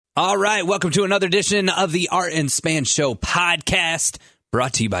All right, welcome to another edition of the Art and Span Show podcast,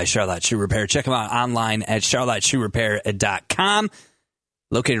 brought to you by Charlotte Shoe Repair. Check them out online at charlotteshoerepair.com.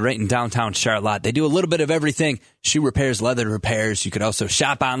 Located right in downtown Charlotte. They do a little bit of everything: shoe repairs, leather repairs. You could also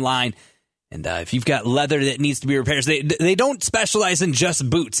shop online. And if you've got leather that needs to be repaired, they don't specialize in just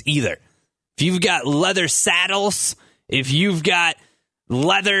boots either. If you've got leather saddles, if you've got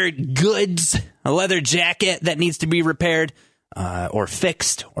leather goods, a leather jacket that needs to be repaired or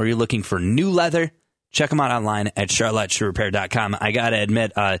fixed, or you're looking for new leather, check them out online at charlotteshoerepair.com. I got to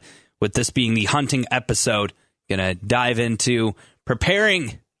admit, with this being the hunting episode, going to dive into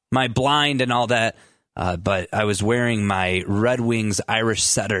preparing my blind and all that, but I was wearing my Red Wings Irish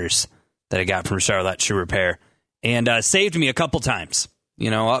setters that I got from Charlotte Shoe Repair, and saved me a couple times. You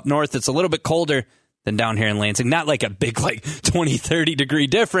know, up north, it's a little bit colder than down here in Lansing. Not like a big, 20, 30 degree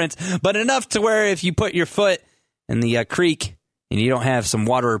difference, but enough to where if you put your foot in the creek and you don't have some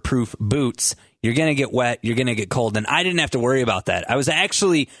waterproof boots, you're going to get wet, you're going to get cold, and I didn't have to worry about that. I was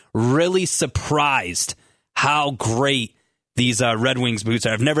actually really surprised how great these Red Wings boots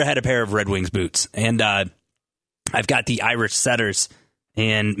are. I've never had a pair of Red Wings boots, and I've got the Irish setters,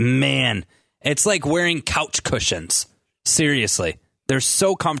 and man, it's like wearing couch cushions. Seriously. They're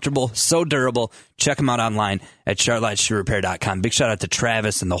so comfortable, so durable. Check them out online at charlotteshoerepair.com. Big shout out to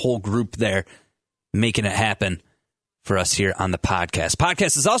Travis and the whole group there making it happen for us here on the podcast.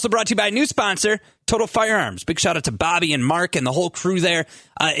 Podcast is also brought to you by a new sponsor, Total Firearms. Big shout out to Bobby and Mark and the whole crew there.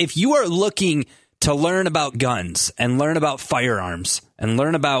 If you are looking to learn about guns and learn about firearms and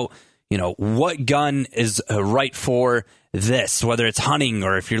learn about, what gun is right for this, whether it's hunting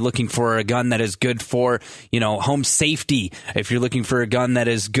or if you're looking for a gun that is good for, home safety, if you're looking for a gun that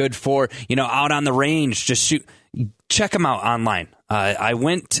is good for, out on the range, just shoot, check them out online. I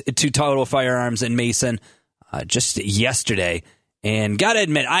went to Total Firearms in Mason just yesterday, and gotta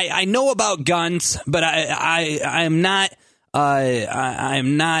admit, I know about guns, but I'm not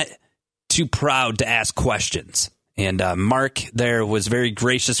too proud to ask questions. And Mark there was very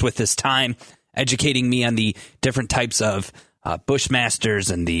gracious with his time, educating me on the different types of Bushmasters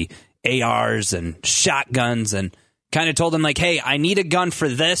and the ARs and shotguns, and kind of told him hey, I need a gun for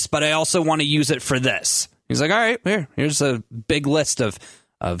this, but I also want to use it for this. He's like, all right, here's a big list of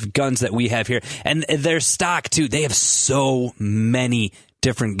guns that we have here. And their stock, too, they have so many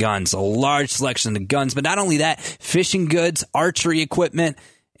different guns, a large selection of guns. But not only that, fishing goods, archery equipment,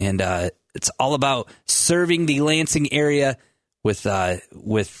 and it's all about serving the Lansing area with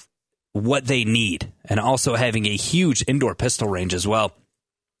what they need, and also having a huge indoor pistol range as well.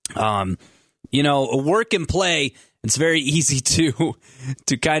 Work and play, it's very easy to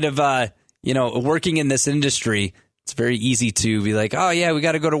kind of, working in this industry, it's very easy to be like, oh yeah, we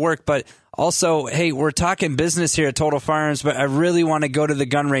got to go to work, but also, hey, we're talking business here at Total Firearms, but I really want to go to the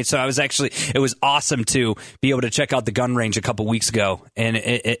gun range. So it was awesome to be able to check out the gun range a couple weeks ago, and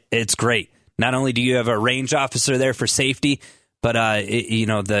it's great. Not only do you have a range officer there for safety, but,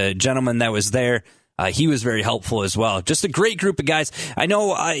 the gentleman that was there, he was very helpful as well. Just a great group of guys. I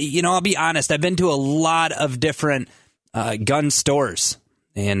know, I'll be honest, I've been to a lot of different gun stores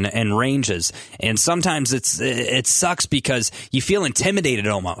and ranges, and sometimes it sucks because you feel intimidated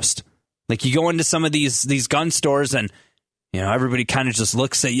almost. Like you go into some of these gun stores and, everybody kind of just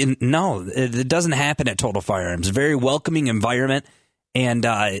looks at you. No, it doesn't happen at Total Firearms. Very welcoming environment. And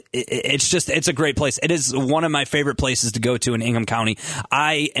it's a great place. It is one of my favorite places to go to in Ingham County.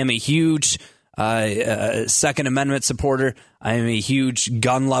 I am a huge Second Amendment supporter. I am a huge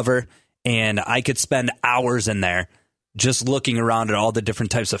gun lover, and I could spend hours in there just looking around at all the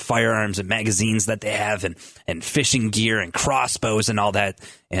different types of firearms and magazines that they have, and fishing gear and crossbows and all that.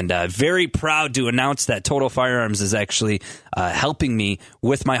 And very proud to announce that Total Firearms is actually helping me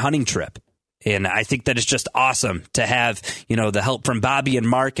with my hunting trip. And I think that it's just awesome to have, the help from Bobby and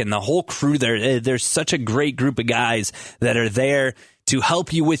Mark and the whole crew there. There's such a great group of guys that are there to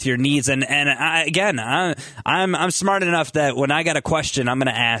help you with your needs. And I'm smart enough that when I got a question, I'm going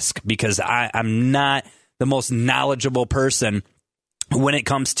to ask, because I'm not the most knowledgeable person when it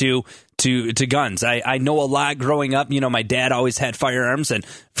comes to guns. I know a lot growing up. My dad always had firearms, and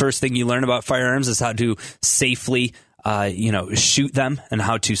first thing you learn about firearms is how to safely, shoot them, and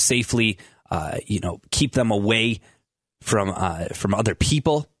how to safely keep them away from other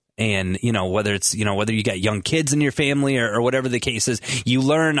people. And, whether you got young kids in your family or whatever the case is, you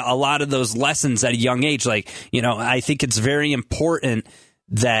learn a lot of those lessons at a young age. I think it's very important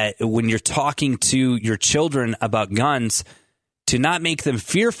that when you're talking to your children about guns, to not make them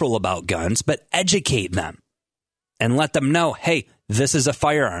fearful about guns, but educate them and let them know, hey, this is a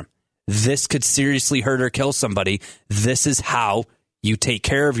firearm. This could seriously hurt or kill somebody. This is how you take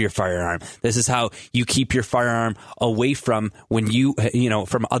care of your firearm. This is how you keep your firearm away from when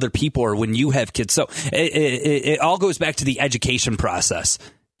from other people or when you have kids. So it all goes back to the education process.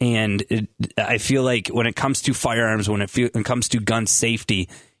 And I feel like when it comes to firearms, when it comes to gun safety,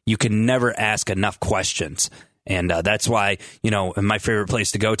 you can never ask enough questions. And that's why, my favorite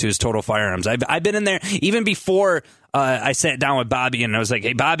place to go to is Total Firearms. I've been in there even before I sat down with Bobby and I was like,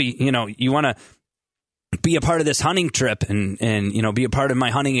 hey, Bobby, you want to be a part of this hunting trip and be a part of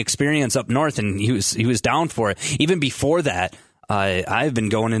my hunting experience up north. And he was down for it. Even before that, I've been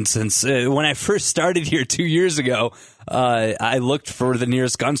going in since when I first started here 2 years ago. I looked for the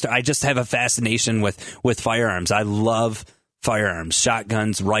nearest gun store. I just have a fascination with firearms. I love firearms,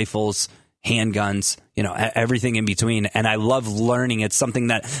 shotguns, rifles, handguns, everything in between. And I love learning. It's something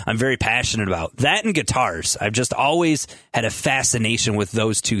that I'm very passionate about. That and guitars. I've just always had a fascination with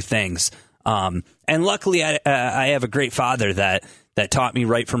those two things. And luckily I have a great father that taught me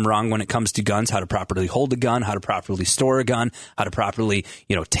right from wrong when it comes to guns, how to properly hold a gun, how to properly store a gun, how to properly,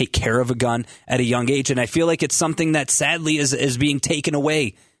 take care of a gun at a young age. And I feel like it's something that sadly is being taken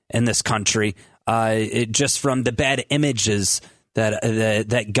away in this country. Just from the bad images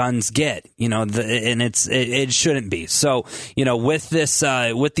that guns get, and it shouldn't be. So, with this,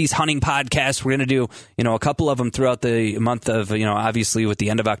 with these hunting podcasts, we're going to do, a couple of them throughout the month of, obviously with the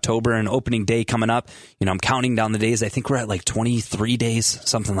end of October and opening day coming up, I'm counting down the days. I think we're at like 23 days,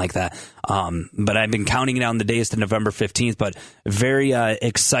 something like that. But I've been counting down the days to November 15th, but very,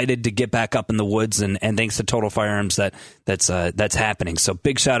 excited to get back up in the woods and thanks to Total Firearms that's happening. So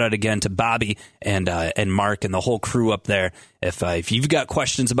big shout out again to Bobby and Mark and the whole crew up there. If you've got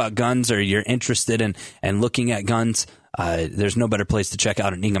questions about guns or you're interested in looking at guns, there's no better place to check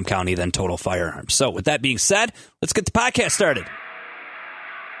out in Ingham County than Total Firearms. So with that being said, let's get the podcast started.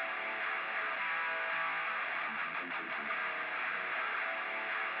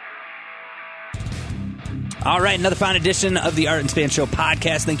 All right, another fine edition of the Art and Span Show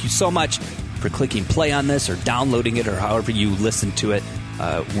podcast. Thank you so much for clicking play on this or downloading it or however you listen to it.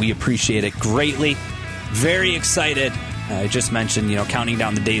 We appreciate it greatly. Very excited. I just mentioned, counting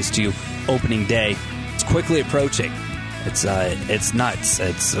down the days to opening day. It's quickly approaching. It's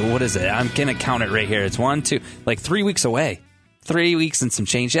nuts. What is it? I'm going to count it right here. It's 3 weeks away. 3 weeks and some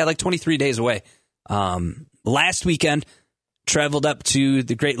change. Yeah, like 23 days away. Last weekend, traveled up to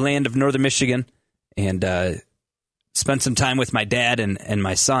the great land of Northern Michigan and spent some time with my dad and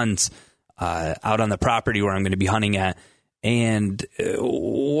my sons out on the property where I'm going to be hunting at. And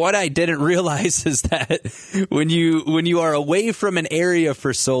what I didn't realize is that when you are away from an area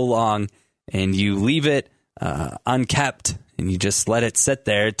for so long and you leave it unkept and you just let it sit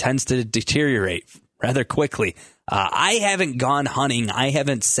there, it tends to deteriorate rather quickly. I haven't gone hunting. I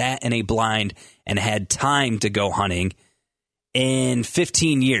haven't sat in a blind and had time to go hunting in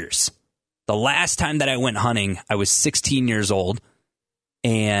 15 years. The last time that I went hunting, I was 16 years old,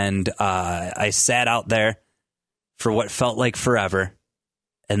 and I sat out there for what felt like forever,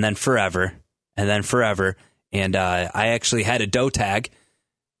 and then forever, and then forever. And I actually had a doe tag,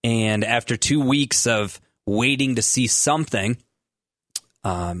 and after 2 weeks of waiting to see something,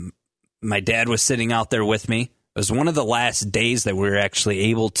 my dad was sitting out there with me. It was one of the last days that we were actually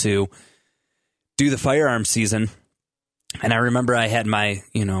able to do the firearm season. And I remember I had my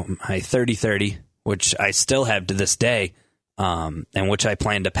 30-30, which I still have to this day, and which I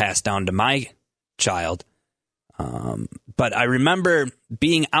plan to pass down to my child. But I remember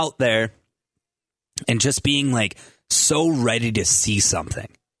being out there and just being like so ready to see something.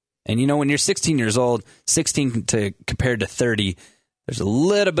 And, when you're 16 years old, 16 compared to 30, there's a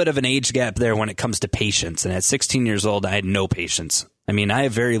little bit of an age gap there when it comes to patience. And at 16 years old, I had no patience. I mean, I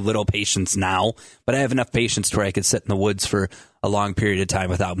have very little patience now, but I have enough patience to where I could sit in the woods for a long period of time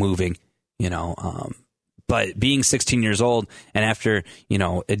without moving, But being 16 years old and after,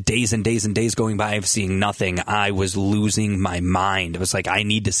 days and days and days going by of seeing nothing, I was losing my mind. It was like, I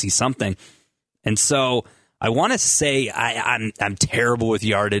need to see something. And so I want to say I'm terrible with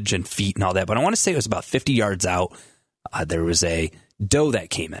yardage and feet and all that, but I want to say it was about 50 yards out. There was a doe that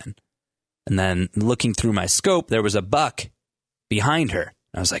came in. And then looking through my scope, there was a buck behind her.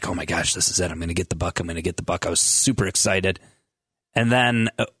 I was like, oh my gosh, this is it. I'm going to get the buck. I'm going to get the buck. I was super excited. And then,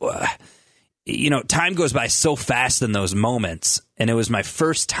 time goes by so fast in those moments. And it was my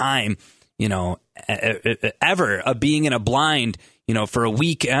first time, ever of being in a blind, for a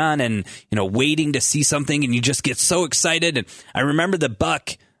week on and, waiting to see something. And you just get so excited. And I remember the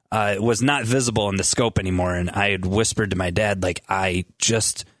buck was not visible in the scope anymore. And I had whispered to my dad, like, I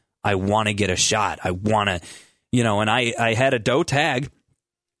want to get a shot. I want to, and I had a doe tag.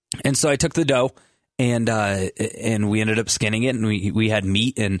 And so I took the doe and we ended up skinning it, and we had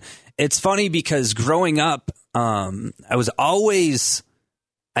meat. And it's funny because growing up, I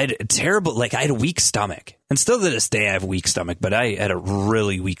had a weak stomach, and still to this day I have a weak stomach, but I had a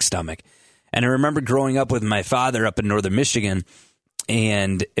really weak stomach. And I remember growing up with my father up in northern Michigan,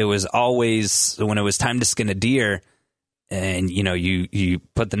 and it was always when it was time to skin a deer, and you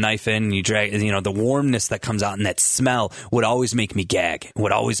put the knife in, you drag, the warmness that comes out and that smell would always make me gag,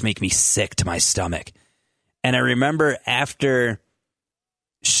 would always make me sick to my stomach. And I remember after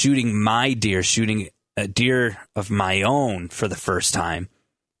shooting a deer of my own for the first time,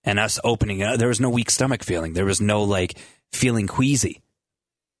 and us opening it up, there was no weak stomach feeling. There was no feeling queasy.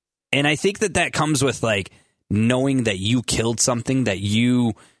 And I think that comes with knowing that you killed something, that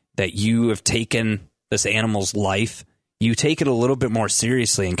you have taken this animal's life. You take it a little bit more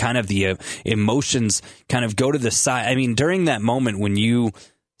seriously, and kind of the emotions kind of go to the side. I mean, during that moment when you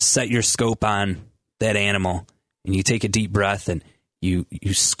set your scope on that animal and you take a deep breath and you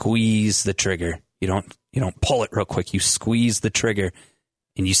squeeze the trigger, you don't pull it real quick. You squeeze the trigger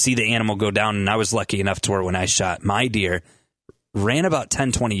and you see the animal go down. And I was lucky enough to where when I shot my deer, ran about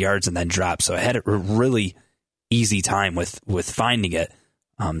 10, 20 yards and then dropped. So I had a really easy time with finding it.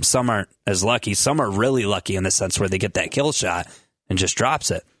 Some aren't as lucky. Some are really lucky in the sense where they get that kill shot and just drops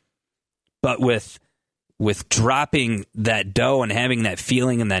it. But with dropping that doe and having that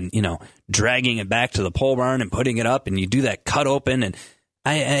feeling and then, dragging it back to the pole barn and putting it up, and you do that cut open, and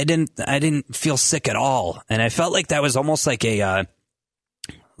I didn't feel sick at all. And I felt like that was almost like a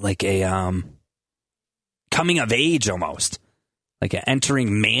coming of age, almost like an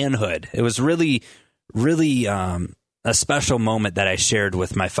entering manhood. It was really, really, a special moment that I shared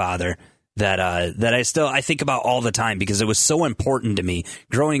with my father that I think about all the time, because it was so important to me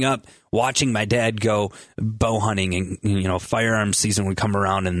growing up, watching my dad go bow hunting, and firearms season would come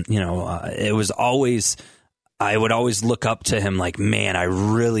around, and it was always, I would always look up to him like, man, I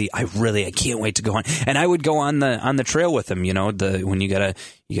can't wait to go hunt. And I would go on the trail with him, when you gotta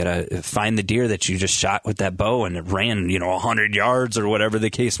find the deer that you just shot with that bow and it ran, 100 yards or whatever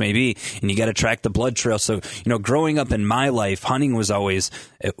the case may be. And you got to track the blood trail. So, growing up in my life, hunting was always,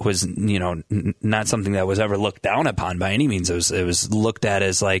 not something that was ever looked down upon by any means. It was looked at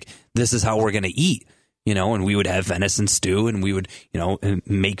as like, this is how we're going to eat, and we would have venison stew, and we would,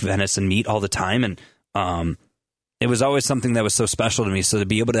 make venison meat all the time. And, it was always something that was so special to me. So to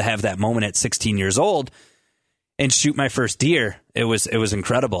be able to have that moment at 16 years old and shoot my first deer, it was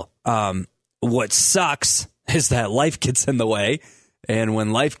incredible. What sucks is that life gets in the way. And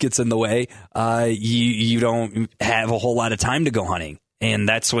when life gets in the way, you don't have a whole lot of time to go hunting. And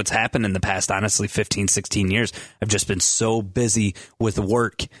that's what's happened in the past, honestly, 15, 16 years. I've just been so busy with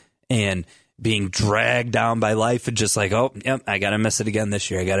work and being dragged down by life, and just like, oh, yep, I got to miss it again this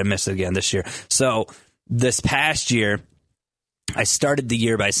year. So this past year, I started the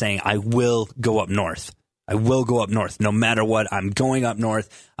year by saying, I will go up north. No matter what. I'm going up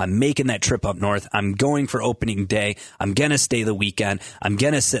north. I'm making that trip up north. I'm going for opening day. I'm going to stay the weekend. I'm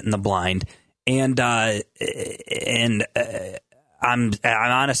going to sit in the blind. And I'm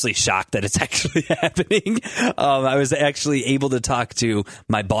honestly shocked that it's actually happening. I was actually able to talk to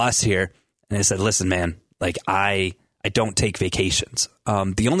my boss here, and I said, listen, man, I don't take vacations.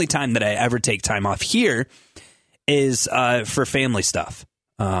 The only time that I ever take time off here is for family stuff.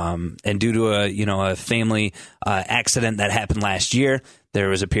 And due to a family accident that happened last year, there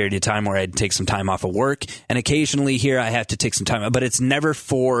was a period of time where I'd take some time off of work, and occasionally here I have to take some time, but it's never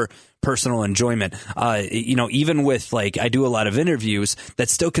for personal enjoyment. Even with I do a lot of interviews,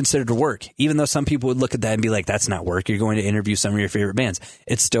 that's still considered work, even though some people would look at that and be like, that's not work. You're going to interview some of your favorite bands.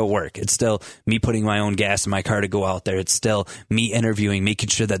 It's still work. It's still me putting my own gas in my car to go out there. It's still me interviewing, making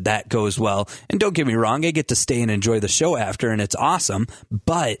sure that goes well. And don't get me wrong, I get to stay and enjoy the show after, and it's awesome.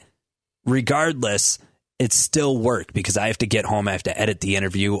 But regardless, it's still work, because I have to get home, I have to edit the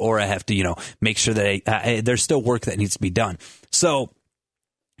interview, or I have to, make sure that there's still work that needs to be done. So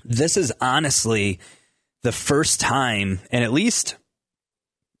this is honestly the first time in at least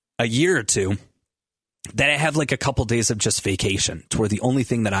a year or two that I have a couple days of just vacation, to where the only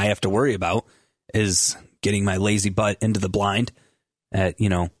thing that I have to worry about is getting my lazy butt into the blind at,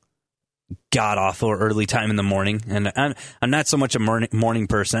 god awful or early time in the morning. And I'm not so much a morning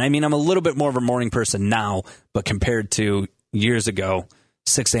person. I mean, I'm a little bit more of a morning person now, but compared to years ago,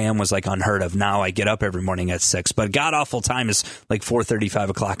 6 a.m. was unheard of. Now I get up every morning at 6, but god awful time is 4:30, 5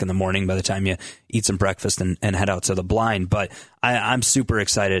 o'clock in the morning by the time you eat some breakfast and head out to the blind. But I'm super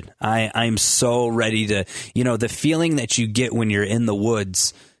excited. I'm so ready to, the feeling that you get when you're in the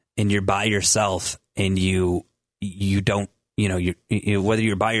woods and you're by yourself and you don't whether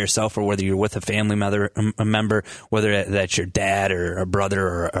you're by yourself or whether you're with a family member, whether that's your dad or a brother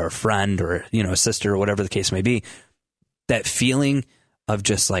or a friend or, a sister or whatever the case may be, that feeling of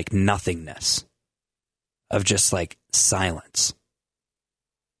just like nothingness, of just like silence,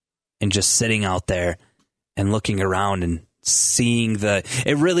 and just sitting out there and looking around and seeing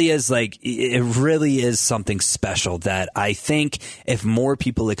it really is something special that I think if more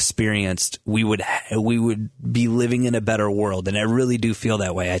people experienced, we would be living in a better world. And I really do feel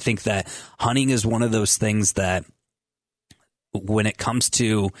that way. I think that hunting is one of those things that when it comes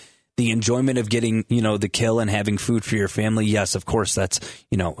to the enjoyment of getting, the kill and having food for your family, yes, of course, that's,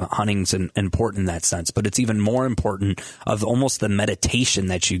 hunting's important in that sense. But it's even more important of almost the meditation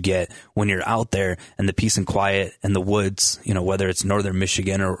that you get when you're out there and the peace and quiet in the woods, whether it's northern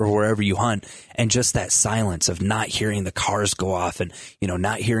Michigan or wherever you hunt, and just that silence of not hearing the cars go off and,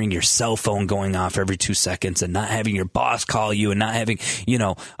 not hearing your cell phone going off every 2 seconds and not having your boss call you and not having,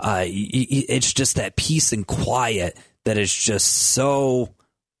 it's just that peace and quiet that is just so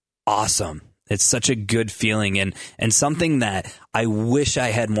awesome. It's such a good feeling and something that I wish I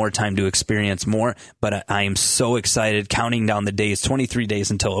had more time to experience more, but I am so excited, counting down the days, 23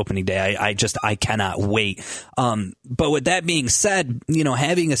 days until opening day. I cannot wait. But with that being said,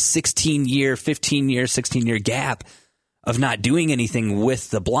 having a 16-year, 15-year, 16-year gap of not doing anything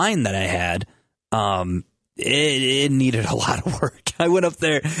with the blind that I had, it needed a lot of work. I went up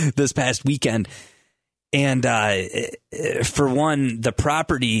there this past weekend. And for one, the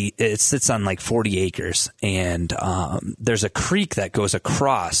property, it sits on like 40 acres. And there's a creek that goes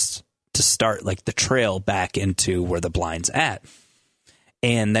across to start like the trail back into where the blind's at.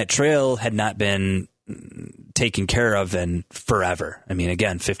 And that trail had not been taken care of in forever. I mean,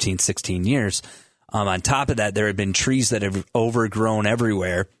 again, 15, 16 years. On top of that, there had been trees that have overgrown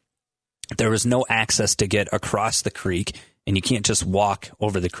everywhere. There was no access to get across the creek. And you can't just walk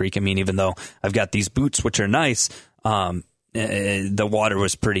over the creek. I mean, even though I've got these boots, which are nice, the water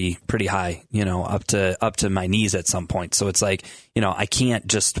was pretty high, up to my knees at some point. So it's like, I can't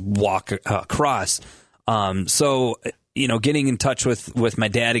just walk across. So, getting in touch with my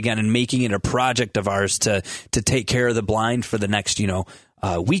dad again and making it a project of ours to take care of the blind for the next,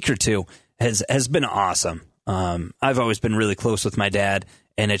 week or two has been awesome. I've always been really close with my dad.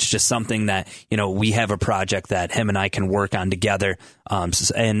 And it's just something that, we have a project that him and I can work on together. And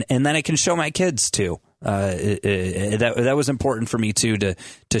then I can show my kids too. That was important for me too,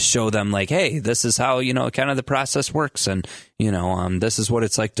 to show them like, hey, this is how, kind of the process works. And, this is what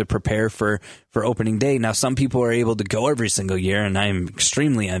it's like to prepare for opening day. Now, some people are able to go every single year, and I'm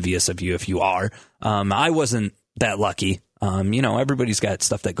extremely envious of you if you are. I wasn't that lucky. Everybody's got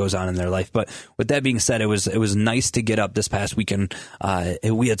stuff that goes on in their life. But with that being said, it was nice to get up this past weekend.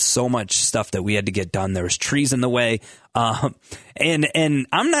 We had so much stuff that we had to get done. There was trees in the way. And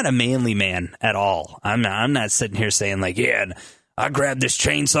I'm not a manly man at all. I'm not sitting here saying like, yeah, I grabbed this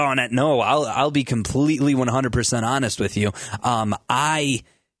chainsaw and that. No, I'll be completely 100% honest with you. My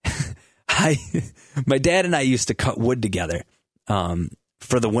dad and I used to cut wood together.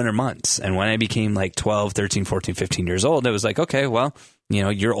 For the winter months. And when I became like 12, 13, 14, 15 years old, it was like, okay, well,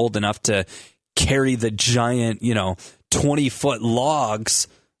 you're old enough to carry the giant, 20-foot logs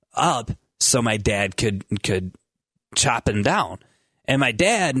up so my dad could chop them down. And my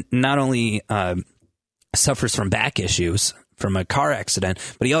dad not only suffers from back issues from a car accident,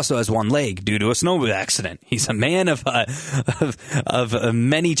 but he also has one leg due to a snowmobile accident. He's a man of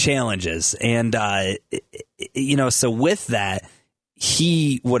many challenges. And, so with that,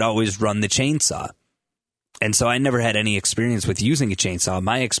 he would always run the chainsaw. And so I never had any experience with using a chainsaw.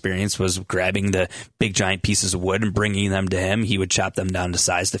 My experience was grabbing the big giant pieces of wood and bringing them to him. He would chop them down to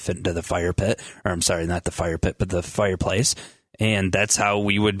size to fit into the fire pit. Or I'm sorry, not the fire pit, but the fireplace. And that's how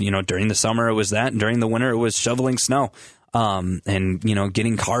we would, during the summer it was that. And during the winter it was shoveling snow. And,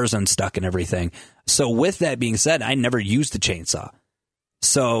 getting cars unstuck and everything. So with that being said, I never used the chainsaw.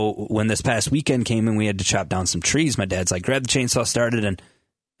 So when this past weekend came and we had to chop down some trees, my dad's like, grab the chainsaw, started,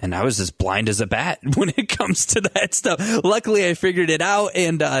 and I was as blind as a bat when it comes to that stuff. Luckily, I figured it out,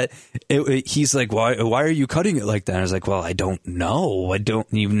 and he's like, why are you cutting it like that? I was like, well, I don't know.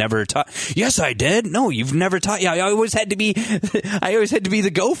 You've never taught. Yes, I did. No, you've never taught. Yeah, I always had to be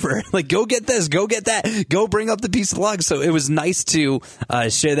the gopher. Like, go get this, go get that, go bring up the piece of log. So it was nice to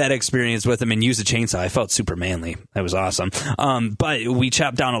share that experience with him and use a chainsaw. I felt super manly. That was awesome. But we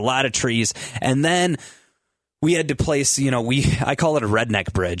chopped down a lot of trees, and then we had to place, I call it a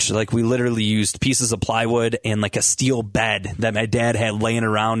redneck bridge. Like, we literally used pieces of plywood and like a steel bed that my dad had laying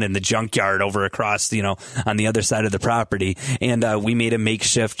around in the junkyard over across, on the other side of the property. And we made a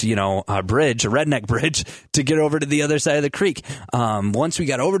makeshift, bridge, a redneck bridge, to get over to the other side of the creek. Once we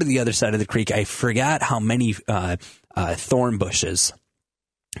got over to the other side of the creek, I forgot how many thorn bushes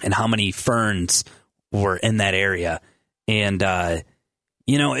and how many ferns were in that area. And,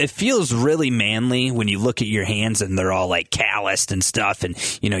 it feels really manly when you look at your hands and they're all like calloused and stuff, and,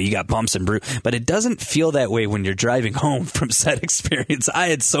 you got bumps and bruise, but it doesn't feel that way when you're driving home from said experience. I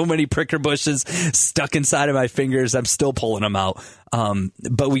had so many pricker bushes stuck inside of my fingers. I'm still pulling them out.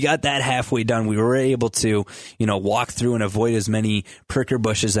 But we got that halfway done. We were able to, walk through and avoid as many pricker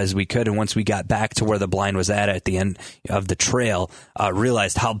bushes as we could. And once we got back to where the blind was at the end of the trail,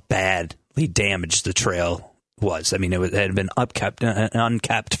 realized how badly damaged the trail was. I mean, it had been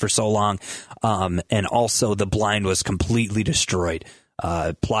unkept for so long. And also the blind was completely destroyed.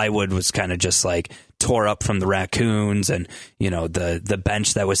 Plywood was kind of just like tore up from the raccoons, and, the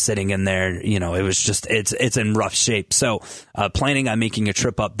bench that was sitting in there, it was just, it's in rough shape. So, planning on making a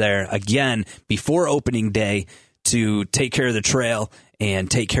trip up there again before opening day to take care of the trail and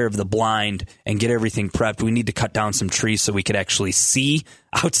take care of the blind and get everything prepped. We need to cut down some trees so we could actually see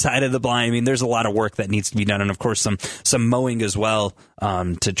outside of the blind. I mean, there's a lot of work that needs to be done, and of course some mowing as well,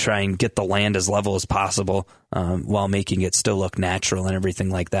 to try and get the land as level as possible, while making it still look natural and everything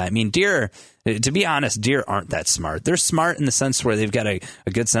like that. I mean, deer, to be honest, deer aren't that smart. They're smart in the sense where they've got a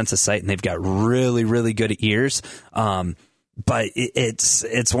good sense of sight and they've got really, really good ears. But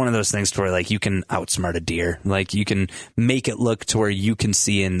it's one of those things to where, like, you can outsmart a deer. Like, you can make it look to where you can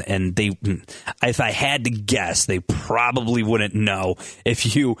see, and they, if I had to guess, they probably wouldn't know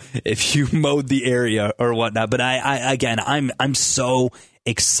if you mowed the area or whatnot. But I'm so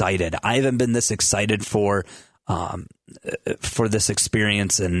excited. I haven't been this excited for this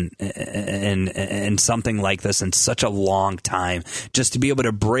experience and something like this in such a long time. Just to be able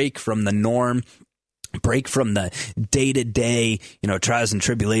to break from the norm, break from the day-to-day, trials and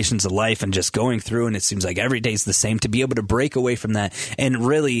tribulations of life, and just going through, and it seems like every day's the same, to be able to break away from that. And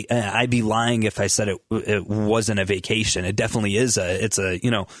really, I'd be lying if I said it wasn't a vacation. It definitely is. It's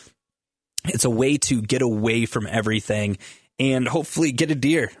a way to get away from everything and hopefully get a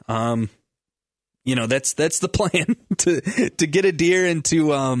deer. That's the plan, to get a deer and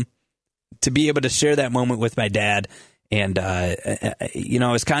to be able to share that moment with my dad. And, I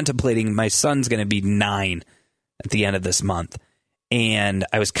was contemplating, my son's going to be 9 at the end of this month. And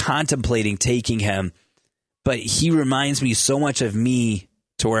I was contemplating taking him, but he reminds me so much of me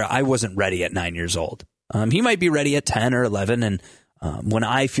to where I wasn't ready at 9 years old. He might be ready at 10 or 11. And when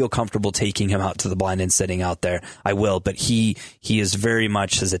I feel comfortable taking him out to the blind and sitting out there, I will. But he is very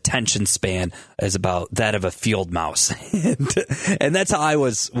much, his attention span is about that of a field mouse. and that's how I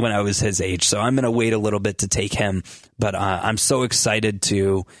was when I was his age. So I'm going to wait a little bit to take him. But I'm so excited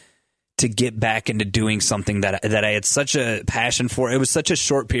to get back into doing something that I had such a passion for. It was such a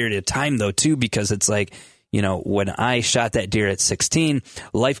short period of time, though, too, because it's like, when I shot that deer at 16,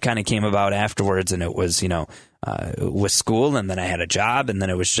 life kind of came about afterwards, and it was, with school, and then I had a job, and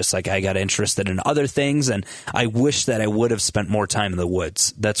then it was just like I got interested in other things, and I wish that I would have spent more time in the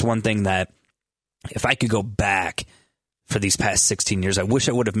woods. That's one thing that, if I could go back for these past 16 years, I wish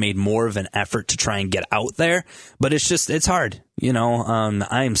I would have made more of an effort to try and get out there, but it's hard.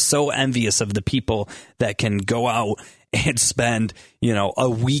 I am so envious of the people that can go out and spend, a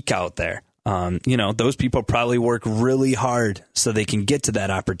week out there. Those people probably work really hard so they can get to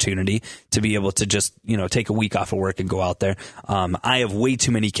that opportunity to be able to just, take a week off of work and go out there. I have way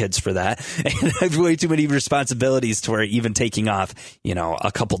too many kids for that, and I have way too many responsibilities to where even taking off,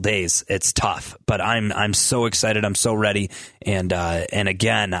 a couple days, it's tough. But I'm so excited. I'm so ready. And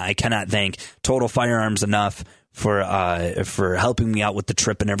again, I cannot thank Total Firearms enough for helping me out with the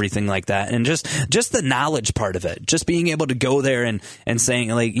trip and everything like that. And just the knowledge part of it, just being able to go there and saying,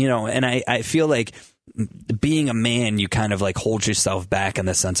 like, and I feel like being a man, you kind of like hold yourself back in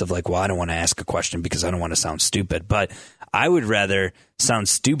the sense of like, well, I don't want to ask a question because I don't want to sound stupid, but I would rather sound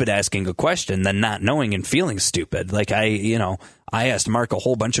stupid asking a question than not knowing and feeling stupid. Like I asked Mark a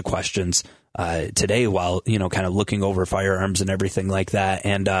whole bunch of questions today while, kind of looking over firearms and everything like that.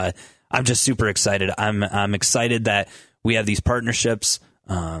 And, I'm just super excited. I'm excited that we have these partnerships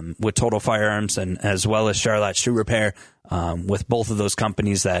with Total Firearms and as well as Charlotte Shoe Repair, with both of those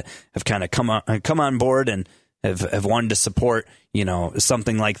companies that have kind of come on board and have wanted to support,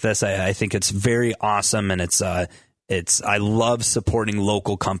 something like this. I think it's very awesome, and I love supporting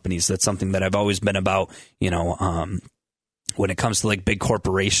local companies. That's something that I've always been about, when it comes to like big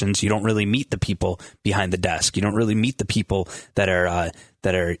corporations, you don't really meet the people behind the desk. You don't really meet the people that are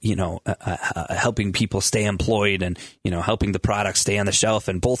helping people stay employed and, helping the product stay on the shelf.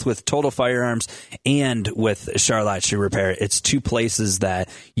 And both with Total Firearms and with Charlotte Shoe Repair, it's two places that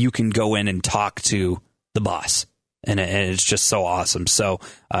you can go in and talk to the boss. And it's just so awesome. So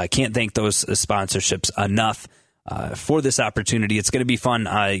I can't thank those sponsorships enough for this opportunity. It's going to be fun.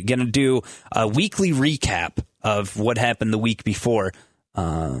 I'm going to do a weekly recap of what happened the week before.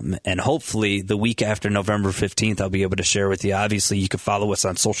 And hopefully the week after November 15th, I'll be able to share with you. Obviously, you can follow us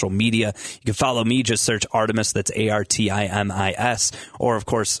on social media. You can follow me. Just search Artemis. That's ARTIMIS. Or, of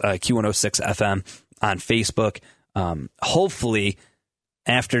course, Q106 FM on Facebook. Hopefully,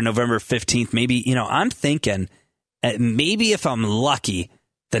 after November 15th, maybe, I'm thinking maybe if I'm lucky,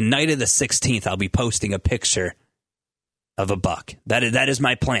 the night of the 16th, I'll be posting a picture of a buck. That is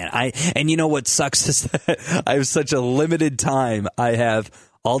my plan. And you know what sucks is that I have such a limited time. I have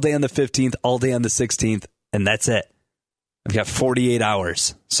all day on the 15th, all day on the 16th, and that's it. I've got 48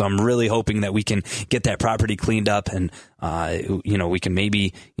 hours. So I'm really hoping that we can get that property cleaned up and, we can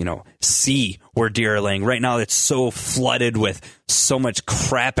maybe, see where deer are laying. Right now, it's so flooded with so much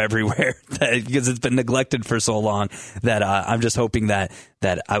crap everywhere because it's been neglected for so long that I'm just hoping that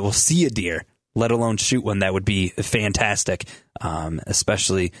I will see a deer, let alone shoot one. That would be fantastic,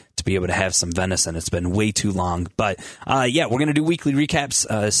 especially to be able to have some venison. It's been way too long. But, we're going to do weekly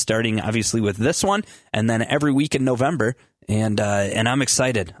recaps starting, obviously, with this one, and then every week in November. And I'm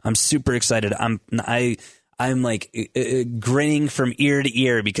excited. I'm super excited. I'm like grinning from ear to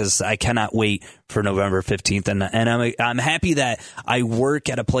ear because I cannot wait for November 15th. And I'm happy that I work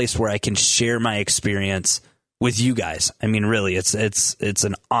at a place where I can share my experience with you guys. I mean, really, it's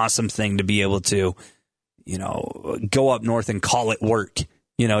an awesome thing to be able to, go up north and call it work,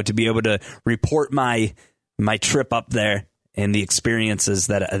 to be able to report my trip up there and the experiences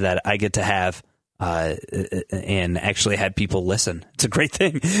that I get to have. And actually have people listen. It's a great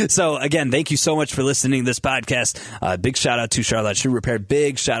thing. So again, thank you so much for listening to this podcast. Big shout out to Charlotte Shoe Repair.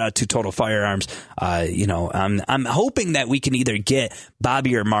 Big shout out to Total Firearms. I'm hoping that we can either get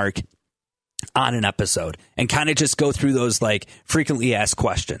Bobby or Mark on an episode and kind of just go through those like frequently asked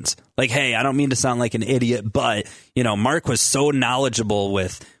questions. Like, hey, I don't mean to sound like an idiot, but Mark was so knowledgeable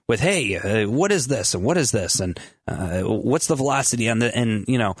with hey, what is this and what is this and what's the velocity on the, and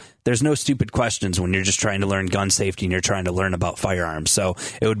there's no stupid questions when you're just trying to learn gun safety and you're trying to learn about firearms. So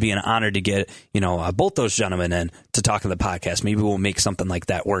it would be an honor to get both those gentlemen in to talk on the podcast. Maybe we'll make something like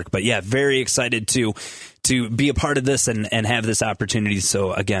that work. But yeah, very excited to be a part of this and have this opportunity.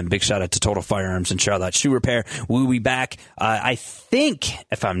 So again, big shout out to Total Firearms and Charlotte Shoe Repair. We'll be back. I think,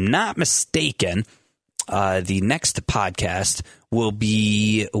 if I'm not mistaken, the next podcast will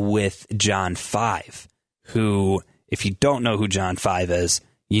be with John Five, who, if you don't know who John Five is,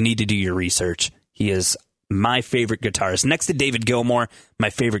 you need to do your research. He is my favorite guitarist, next to David Gilmour, my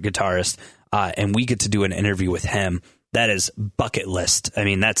favorite guitarist, and we get to do an interview with him. That is bucket list. I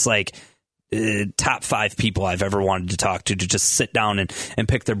mean, that's like top 5 people I've ever wanted to talk to just sit down and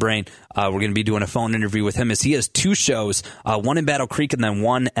pick their brain. We're going to be doing a phone interview with him as he has 2 shows, one in Battle Creek and then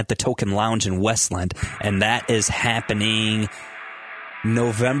one at the Token Lounge in Westland. And that is happening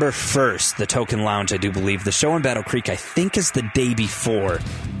November 1st, the Token Lounge, I do believe. The show in Battle Creek, I think, is the day before.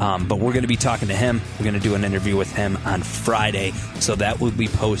 But we're going to be talking to him. We're going to do an interview with him on Friday. So that will be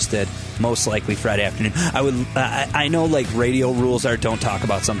posted most likely Friday afternoon. I know like radio rules are don't talk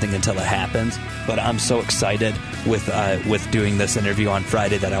about something until it happens. But I'm so excited with doing this interview on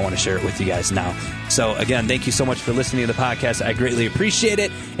Friday that I want to share it with you guys now. So again, thank you so much for listening to the podcast. I greatly appreciate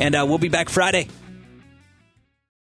it. And we'll be back Friday.